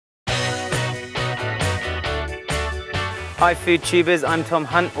Hi food tubers, I'm Tom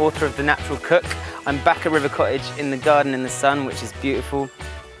Hunt, author of The Natural Cook. I'm back at River Cottage in the garden in the sun, which is beautiful.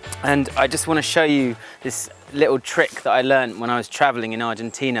 And I just want to show you this little trick that I learned when I was traveling in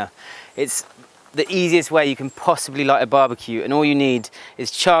Argentina. It's the easiest way you can possibly light a barbecue, and all you need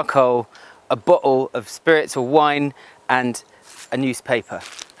is charcoal, a bottle of spirits or wine, and a newspaper.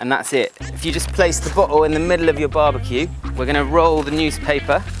 And that's it. If you just place the bottle in the middle of your barbecue, we're going to roll the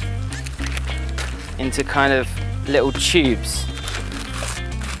newspaper into kind of little tubes,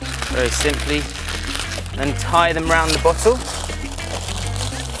 very simply, then tie them around the bottle.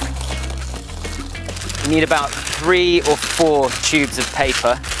 You need about 3 or 4 tubes of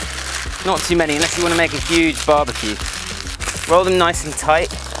paper, not too many unless you want to make a huge barbecue. Roll them nice and tight,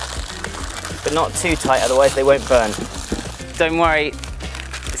 but not too tight, otherwise they won't burn. Don't worry,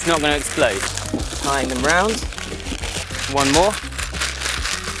 it's not going to explode. Tying them round, one more.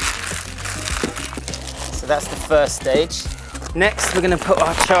 So that's the first stage. Next, we're going to put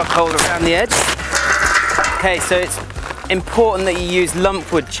our charcoal around the edge. Okay, so it's important that you use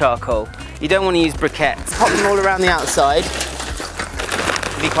lumpwood charcoal. You don't want to use briquettes. Pop them all around the outside.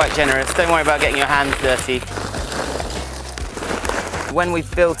 Be quite generous. Don't worry about getting your hands dirty. When we've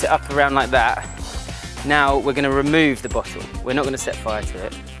built it up around like that, now we're going to remove the bottle. We're not going to set fire to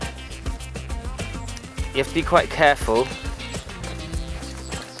it. You have to be quite careful.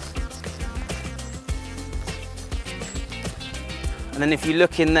 And then if you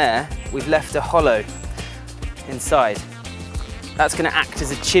look in there, we've left a hollow inside. That's going to act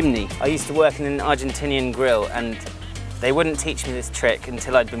as a chimney. I used to work in an Argentinian grill, and they wouldn't teach me this trick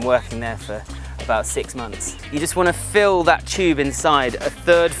until I'd been working there for about 6 months. You just want to fill that tube inside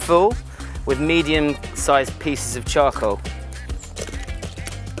 1/3 full with medium-sized pieces of charcoal.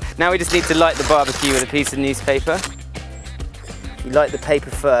 Now we just need to light the barbecue with a piece of newspaper. You light the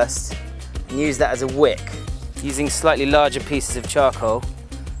paper first and use that as a wick. Using slightly larger pieces of charcoal,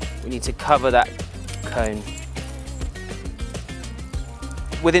 we need to cover that cone.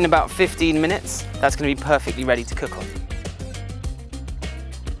 Within about 15 minutes, that's going to be perfectly ready to cook on.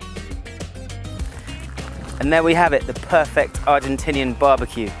 And there we have it, the perfect Argentinian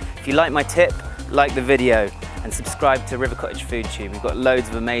barbecue. If you like my tip, like the video and subscribe to River Cottage Food Tube. We've got loads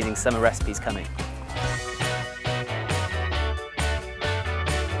of amazing summer recipes coming.